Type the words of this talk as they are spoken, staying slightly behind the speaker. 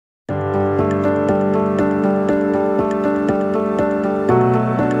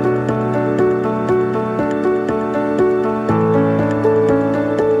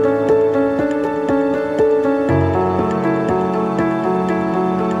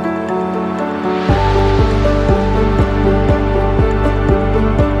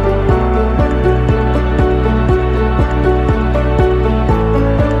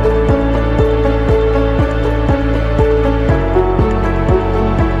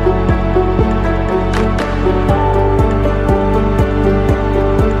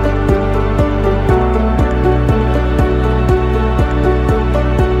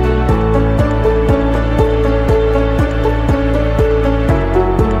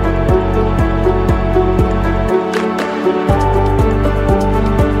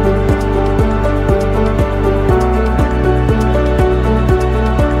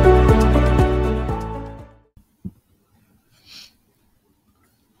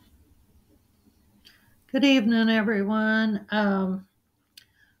Good evening, everyone.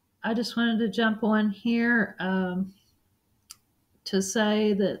 I just wanted to jump on here to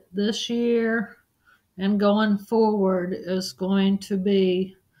say that this year and going forward is going to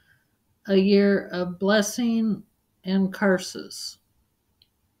be a year of blessing and curses.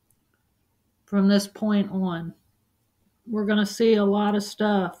 From this point on, we're going to see a lot of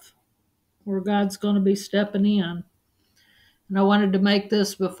stuff where God's going to be stepping in. And I wanted to make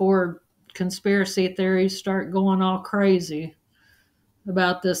this before conspiracy theories start going all crazy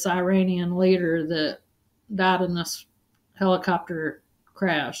about this Iranian leader that died in this helicopter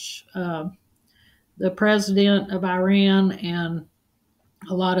crash. The president of Iran and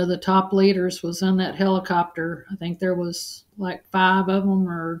a lot of the top leaders was in that helicopter. I think there was like 5 of them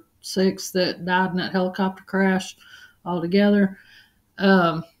or 6 that died in that helicopter crash altogether.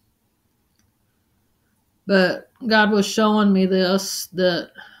 But God was showing me this,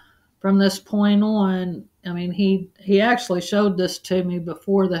 that from this point on, I mean, he actually showed this to me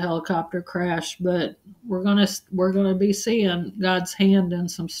before the helicopter crash, but we're gonna be seeing God's hand in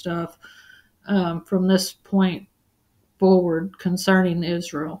some stuff from this point forward concerning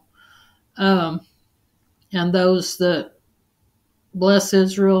Israel, and those that bless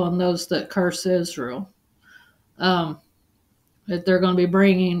Israel and those that curse Israel. That they're going to be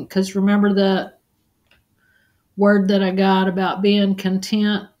bringing, because remember that word that I got about being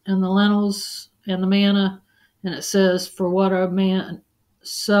content and the lentils and the manna, and it says, for what a man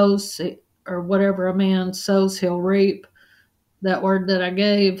sows, or whatever a man sows, he'll reap. That word that I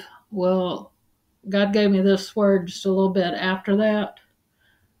gave, well, God gave me this word just a little bit after that.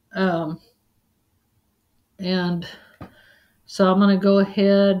 And so I'm going to go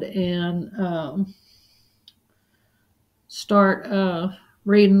ahead and start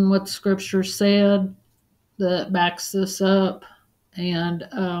reading what the scripture said that backs this up, and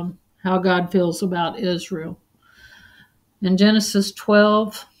how God feels about Israel. In Genesis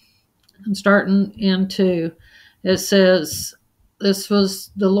 12, and starting in 2, it says, this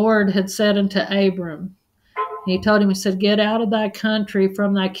was the Lord had said unto Abram. He told him, he said, get out of thy country,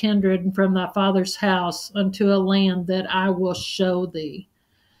 from thy kindred, and from thy father's house, unto a land that I will show thee.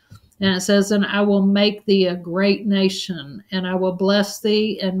 And it says, and I will make thee a great nation, and I will bless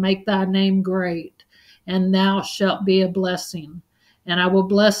thee, and make thy name great, and thou shalt be a blessing. And I will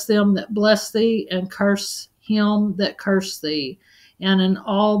bless them that bless thee, and curse him that curse thee. And in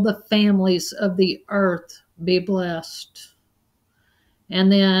all the families of the earth be blessed.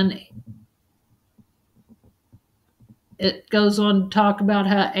 And then it goes on to talk about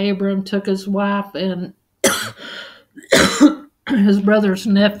how Abram took his wife and his brother's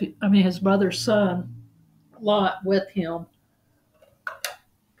son, Lot, with him,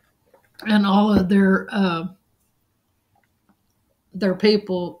 and all of their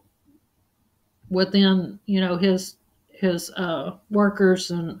people within, his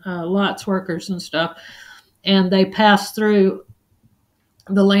workers and Lot's workers and stuff, and they passed through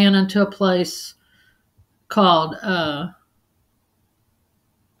the land into a place called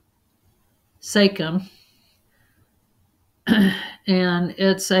Shechem, and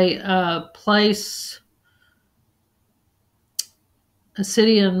it's a place, a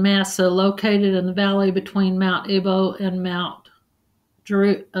city in Massa, located in the valley between Mount Nebo and Mount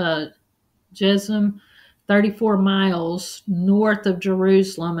Gerizim, 34 miles north of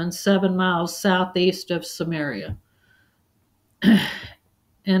Jerusalem and 7 miles southeast of Samaria,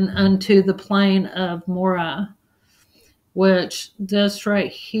 and unto the plain of Moriah, which this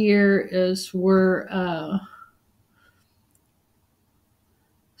right here is where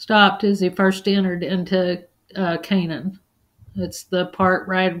stopped as he first entered into Canaan. It's the part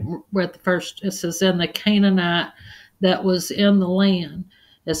right where the first, it says, in the Canaanite that was in the land.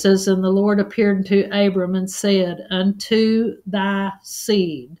 It says, and the Lord appeared to Abram and said, unto thy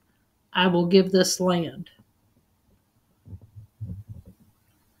seed I will give this land.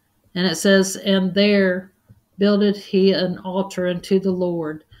 And it says, and there builded he an altar unto the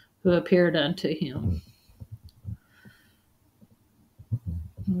Lord who appeared unto him.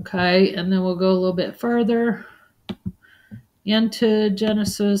 Okay, and then we'll go a little bit further into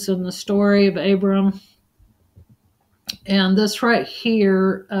Genesis and the story of Abram. And this right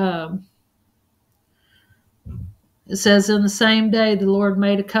here, it says, in the same day the Lord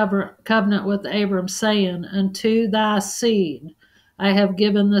made a covenant with Abram, saying, unto thy seed I have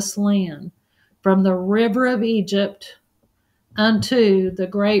given this land, from the river of Egypt unto the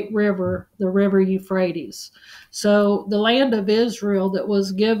great river, the river Euphrates. So the land of Israel that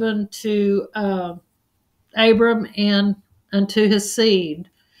was given to Abram and unto his seed,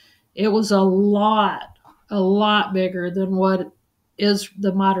 it was a lot bigger than what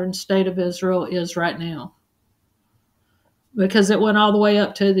the modern state of Israel is right now, because it went all the way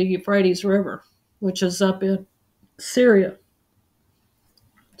up to the Euphrates River, which is up in Syria.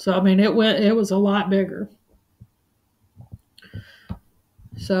 So, I mean, it was a lot bigger.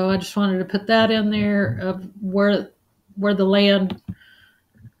 So I just wanted to put that in there of where the land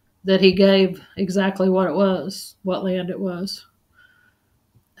that he gave, exactly what it was, what land it was.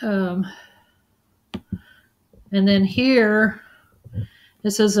 And then here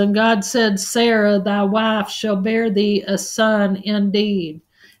it says, and God said, Sarah, thy wife, shall bear thee a son indeed,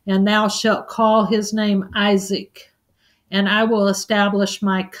 and thou shalt call his name Isaac, and I will establish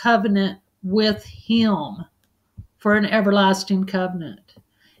my covenant with him for an everlasting covenant,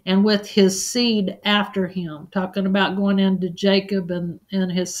 and with his seed after him. Talking about going into Jacob and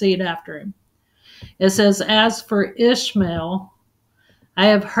his seed after him. It says, as for Ishmael, I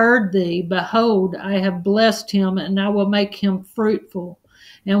have heard thee. Behold, I have blessed him, and I will make him fruitful,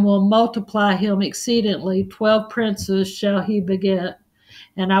 and will multiply him exceedingly. 12 princes shall he beget,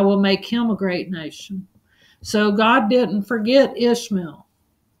 and I will make him a great nation. So God didn't forget Ishmael.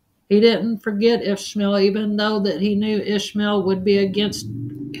 He didn't forget Ishmael, even though that he knew Ishmael would be against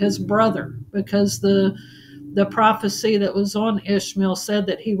his brother, because the prophecy that was on Ishmael said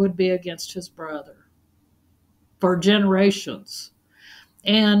that he would be against his brother for generations.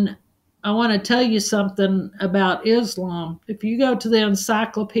 And I want to tell you something about Islam. If you go to the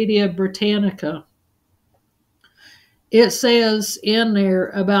Encyclopedia Britannica, it says in there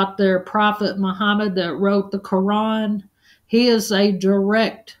about their prophet Muhammad that wrote the Quran. He is a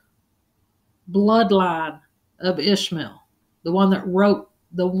direct bloodline of Ishmael, the one that wrote,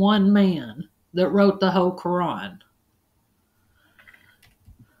 the one man that wrote the whole Quran.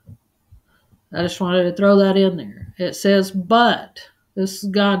 I just wanted to throw that in there. It says, but, this is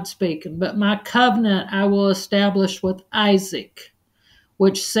God speaking, but my covenant I will establish with Isaac,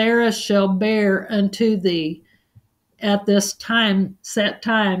 which Sarah shall bear unto thee at this time, set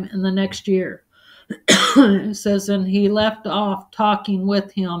time in the next year. It says, and he left off talking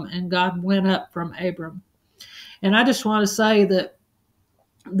with him, and God went up from Abram. And I just want to say that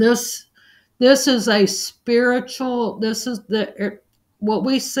this is a spiritual, this is what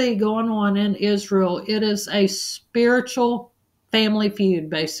we see going on in Israel. It is a spiritual family feud,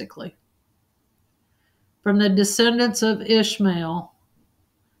 basically, from the descendants of Ishmael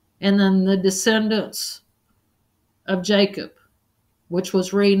and then the descendants of Jacob, which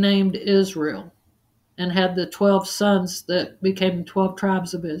was renamed Israel and had the 12 sons that became the 12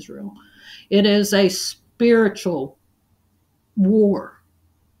 tribes of Israel. It is a spiritual war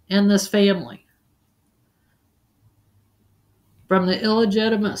in this family. From the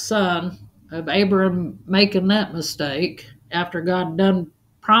illegitimate son of Abraham making that mistake after God done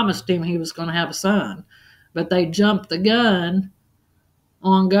promised him he was going to have a son, but they jumped the gun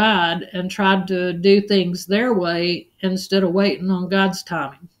on God and tried to do things their way instead of waiting on God's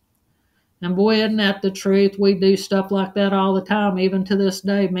timing. And boy, isn't that the truth? We do stuff like that all the time. Even to this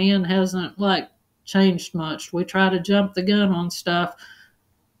day, man hasn't changed much. We try to jump the gun on stuff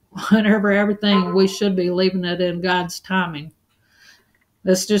whenever everything, we should be leaving it in God's timing.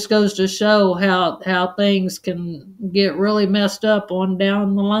 This just goes to show how things can get really messed up on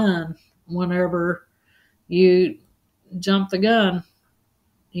down the line whenever you jump the gun,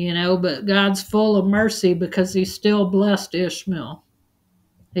 but God's full of mercy because he still blessed Ishmael.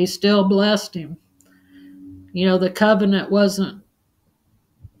 He still blessed him. The covenant wasn't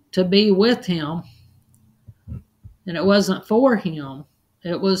to be with him, and it wasn't for him.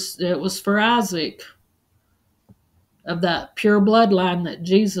 It was for Isaac, of that pure bloodline that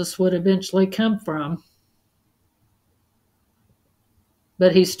Jesus would eventually come from.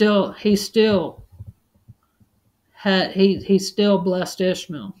 But he still blessed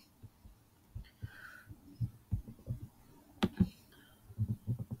Ishmael.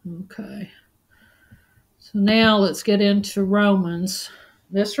 Okay. So now let's get into Romans.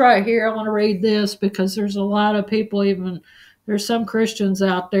 This right here, I want to read this because there's a lot of people, there's some Christians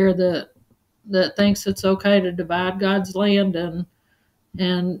out there that thinks it's okay to divide God's land, and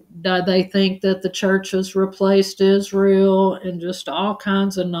they think that the church has replaced Israel and just all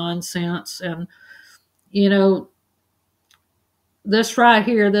kinds of nonsense. And, this right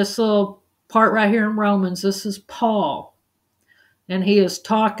here, this little part right here in Romans, this is Paul. And he is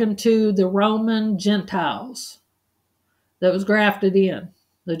talking to the Roman Gentiles that was grafted in,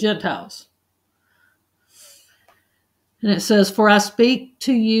 the Gentiles. And it says, for I speak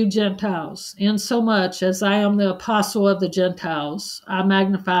to you Gentiles, insomuch as I am the apostle of the Gentiles, I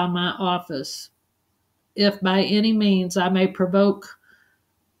magnify my office, if by any means I may provoke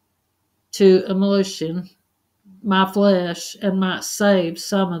to emulation my flesh and might save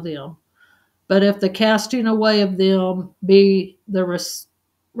some of them. But if the casting away of them be the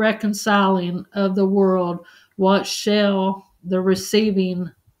reconciling of the world, what shall the receiving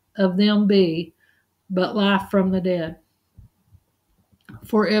of them be but life from the dead?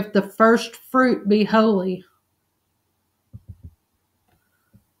 For if the first fruit be holy,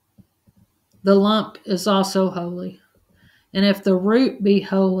 the lump is also holy. And if the root be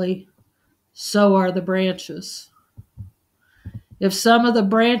holy, so are the branches. If some of the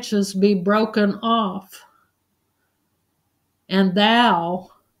branches be broken off, and thou,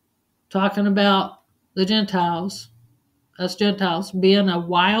 talking about the Gentiles, us Gentiles, being a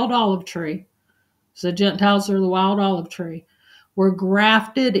wild olive tree, so the Gentiles are the wild olive tree, were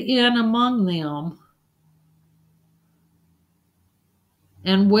grafted in among them,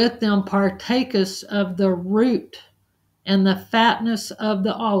 and with them partakest of the root and the fatness of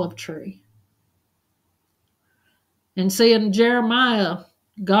the olive tree. And see, in Jeremiah,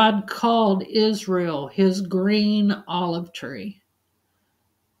 God called Israel his green olive tree.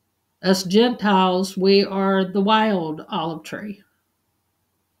 Us Gentiles, we are the wild olive tree.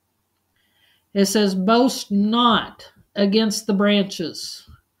 It says, boast not against the branches,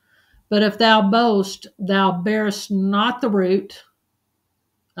 but if thou boast, thou bearest not the root.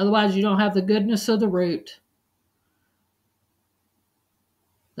 Otherwise, you don't have the goodness of the root.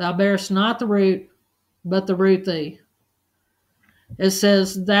 Thou bearest not the root, but the root thee. It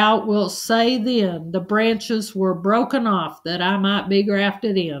says, thou wilt say then, the branches were broken off that I might be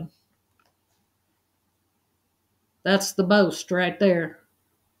grafted in. That's the boast right there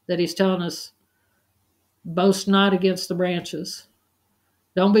that he's telling us. Boast not against the branches.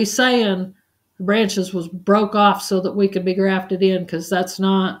 Don't be saying the branches was broke off so that we could be grafted in, because that's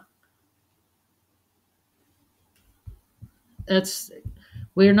not.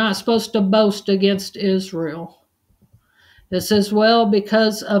 We're not supposed to boast against Israel. It says, well,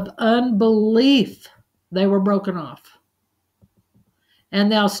 because of unbelief they were broken off. And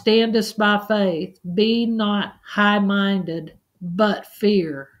thou standest by faith. Be not high-minded, but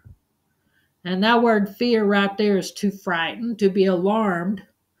fear. And that word fear right there is to frighten, to be alarmed,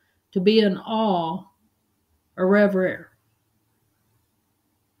 to be in awe, or reverence.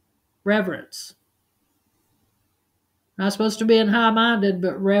 Not supposed to be in high-minded,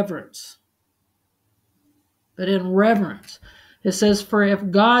 but reverence. But in reverence. It says, for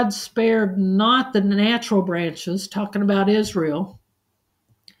if God spared not the natural branches, talking about Israel,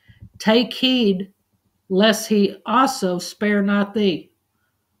 take heed lest he also spare not thee.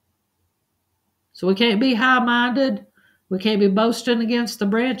 So we can't be high-minded. We can't be boasting against the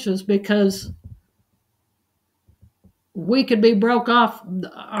branches, because we could be broke off.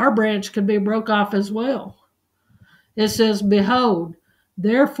 Our branch could be broke off as well. It says, behold,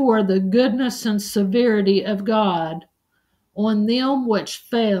 therefore the goodness and severity of God on them which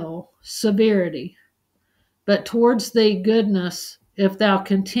fell, severity. But towards thee goodness, if thou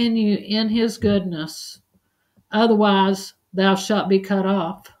continue in his goodness. Otherwise thou shalt be cut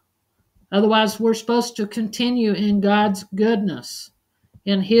off. Otherwise, we're supposed to continue in God's goodness,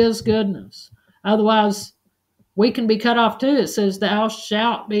 in his goodness. Otherwise, we can be cut off too. It says, thou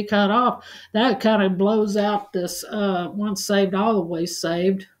shalt be cut off. That kind of blows out this once saved, always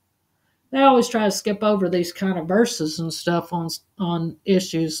saved. They always try to skip over these kind of verses and stuff on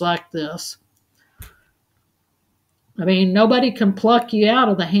issues like this. I mean, nobody can pluck you out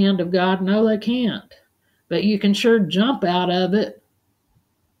of the hand of God. No, they can't. But you can sure jump out of it.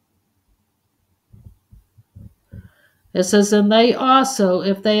 It says, and they also,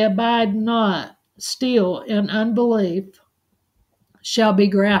 if they abide not still in unbelief, shall be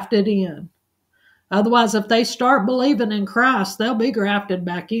grafted in. Otherwise, if they start believing in Christ, they'll be grafted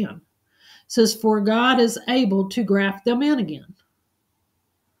back in. It says, for God is able to graft them in again.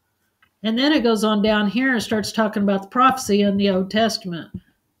 And then it goes on down here and starts talking about the prophecy in the Old Testament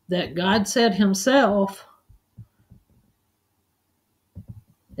that God said himself.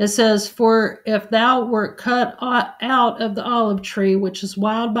 It says, for if thou wert cut out of the olive tree, which is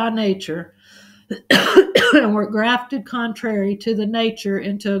wild by nature, and wert grafted contrary to the nature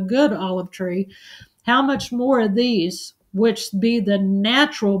into a good olive tree, how much more of these, which be the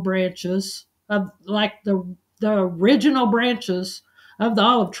natural branches of, like the original branches of the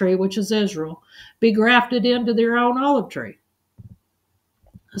olive tree, which is Israel, be grafted into their own olive tree.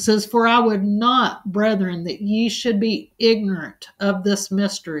 It says, for I would not, brethren, that ye should be ignorant of this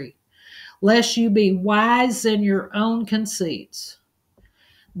mystery, lest you be wise in your own conceits,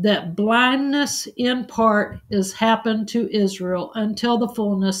 that blindness in part is happened to Israel until the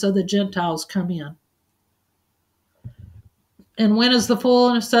fullness of the Gentiles come in. And when does the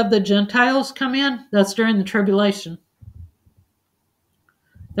fullness of the Gentiles come in? That's during the tribulation.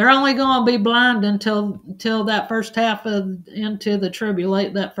 They're only going to be blind until that first half into the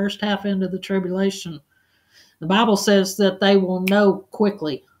tribulation. The Bible says that they will know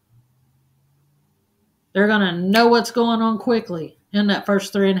quickly. They're going to know what's going on quickly in that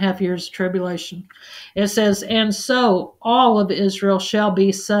first 3.5 years of tribulation. It says, and so all of Israel shall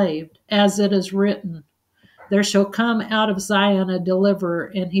be saved, as it is written. There shall come out of Zion a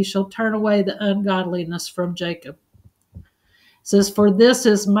deliverer, and he shall turn away the ungodliness from Jacob. It says, for this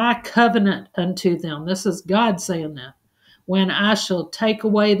is my covenant unto them. This is God saying that. When I shall take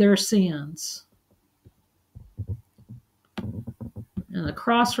away their sins. And the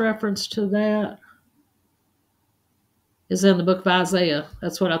cross-reference to that is in the book of Isaiah.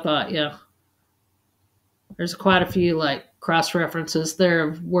 That's what I thought, yeah. There's quite a few like cross-references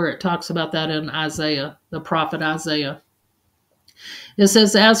there where it talks about that in Isaiah, the prophet Isaiah. It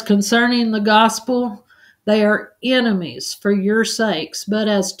says, as concerning the gospel, they are enemies for your sakes, but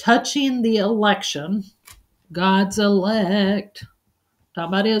as touching the election, God's elect,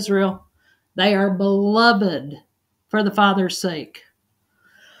 talking about Israel, they are beloved for the Father's sake.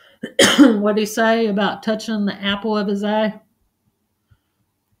 What did he say about touching the apple of his eye?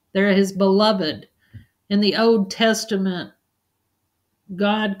 They're his beloved. In the Old Testament,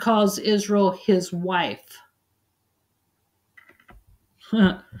 God calls Israel his wife.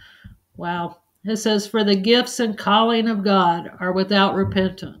 Wow. It says, for the gifts and calling of God are without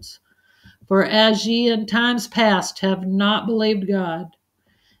repentance. For as ye in times past have not believed God,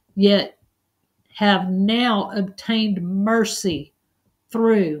 yet have now obtained mercy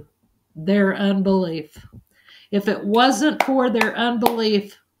through their unbelief. If it wasn't for their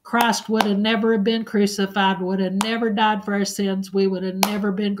unbelief, Christ would have never been crucified, would have never died for our sins. We would have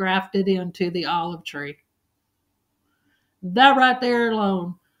never been grafted into the olive tree. That right there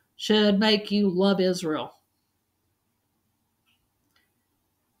alone should make you love Israel.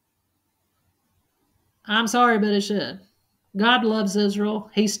 I'm sorry, but it should. God loves Israel.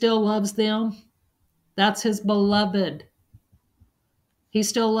 He still loves them. That's his beloved. He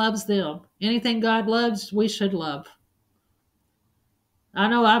still loves them. Anything God loves, we should love. I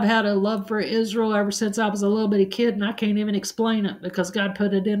know I've had a love for Israel ever since I was a little bitty kid, and I can't even explain it because God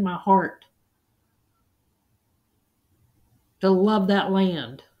put it in my heart to love that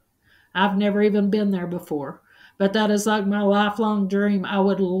land. I've never even been there before, but that is like my lifelong dream. I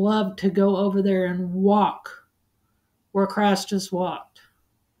would love to go over there and walk where Christ just walked.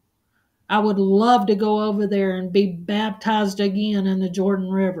 I would love to go over there and be baptized again in the Jordan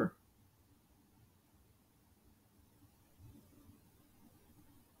River.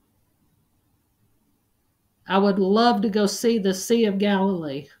 I would love to go see the Sea of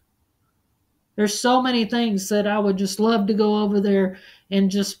Galilee. There's so many things that I would just love to go over there and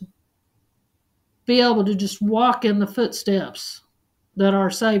just be able to just walk in the footsteps that our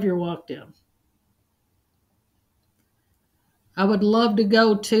Savior walked in. I would love to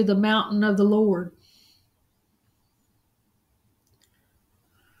go to the mountain of the Lord.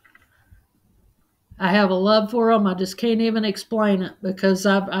 I have a love for them. I just can't even explain it because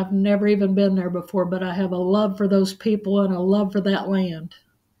I've never even been there before, but I have a love for those people and a love for that land.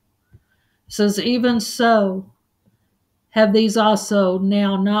 It says, even so have these also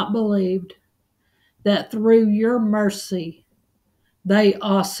now not believed, that through your mercy they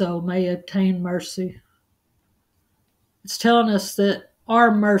also may obtain mercy. It's telling us that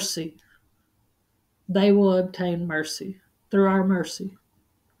our mercy, they will obtain mercy through our mercy.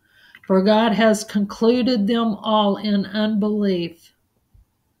 For God has concluded them all in unbelief,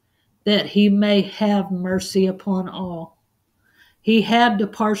 that he may have mercy upon all. He had to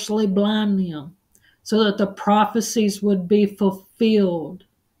partially blind them so that the prophecies would be fulfilled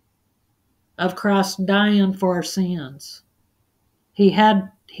of Christ dying for our sins. He had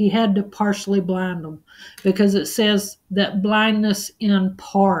to partially blind them because it says that blindness in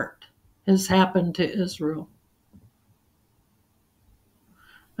part has happened to Israel.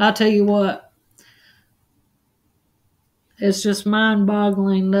 I'll tell you what, it's just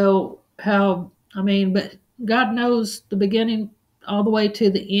mind-boggling though but God knows the beginning all the way to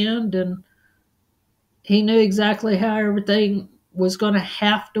the end, and he knew exactly how everything was going to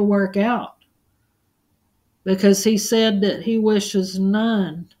have to work out because he said that he wishes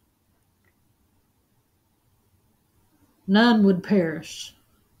none would perish,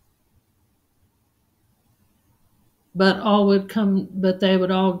 but they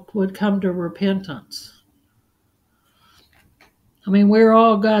would come to repentance. I mean, we're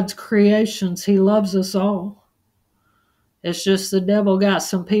all God's creations. He loves us all. It's just the devil got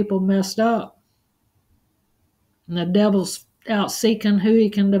some people messed up. And the devil's out seeking who he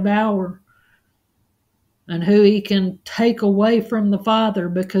can devour and who he can take away from the Father,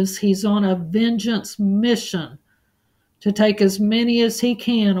 because he's on a vengeance mission to take as many as he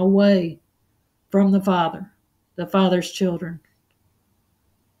can away from the Father's children,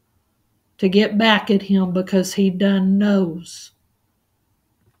 to get back at him, because he done knows.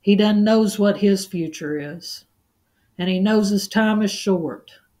 He done knows what his future is. And he knows his time is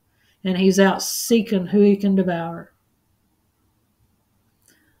short. And he's out seeking who he can devour.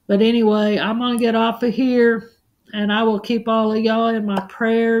 But anyway, I'm going to get off of here, and I will keep all of y'all in my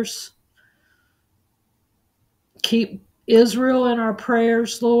prayers. Keep Israel in our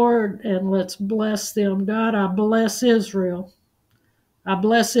prayers, Lord, and let's bless them. God, I bless Israel. I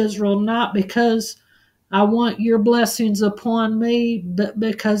bless Israel not because I want your blessings upon me, but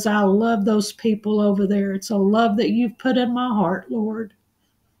because I love those people over there. It's a love that you've put in my heart, Lord.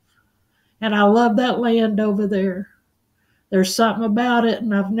 And I love that land over there. There's something about it,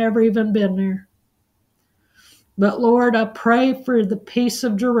 and I've never even been there. But Lord, I pray for the peace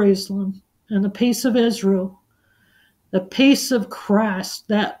of Jerusalem and the peace of Israel, the peace of Christ,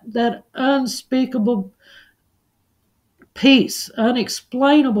 that unspeakable peace,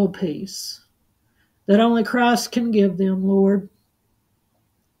 unexplainable peace that only Christ can give them, Lord.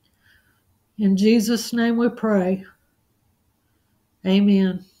 In Jesus' name we pray.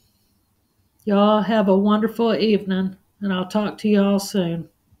 Amen. Y'all have a wonderful evening, and I'll talk to y'all soon.